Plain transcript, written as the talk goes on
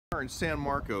We're in San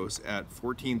Marcos at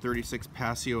 1436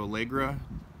 Paseo Alegre.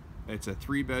 It's a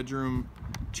 3-bedroom,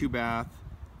 2-bath,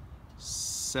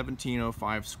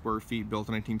 1705 square feet, built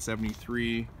in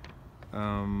 1973.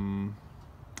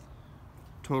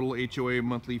 Total HOA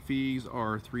monthly fees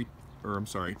are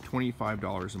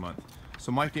 $25 a month.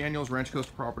 So Mike Daniels, Ranch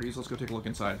Coast Properties. Let's go take a look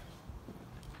inside.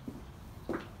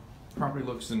 Property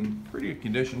looks in pretty good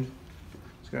condition.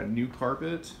 It's got new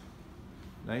carpet,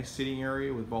 nice sitting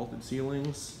area with vaulted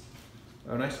ceilings,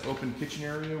 a nice open kitchen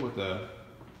area with a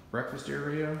breakfast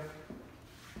area.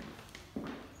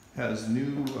 Has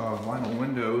new vinyl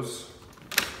windows,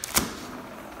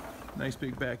 nice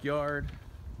big backyard,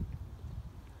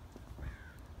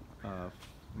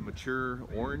 mature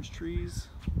orange trees,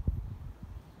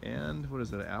 and what is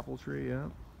that, an apple tree? Yeah.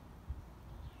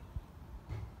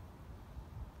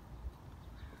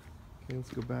 Okay, let's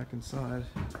go back inside.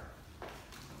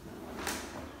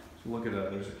 So look at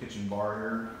there's a kitchen bar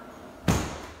here.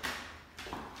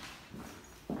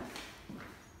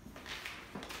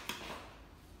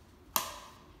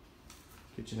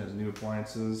 Kitchen has new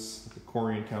appliances, like a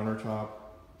Corian countertop,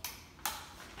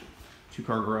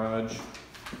 2-car garage.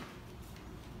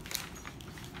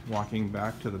 Walking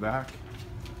back to the back.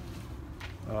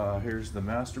 Here's the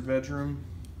master bedroom.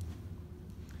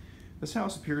 This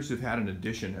house appears to have had an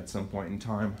addition at some point in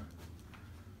time,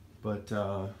 but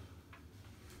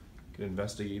could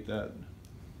investigate that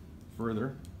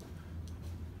further.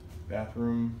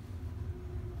 Bathroom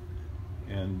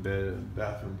and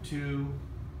bathroom 2,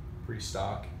 pretty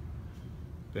stock.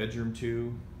 Bedroom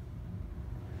 2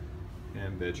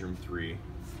 and bedroom 3.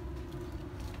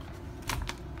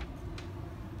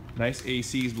 Nice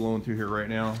ACs blowing through here right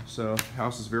now, so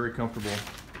house is very comfortable.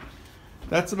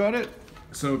 That's about it.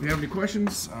 So if you have any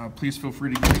questions, please feel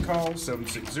free to give me a call,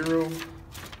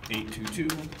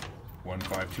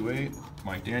 760-822-1528.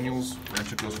 Mike Daniels,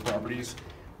 Rancho Coast Properties,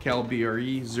 Cal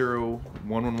BRE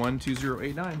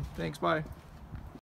 01112089. Thanks, bye.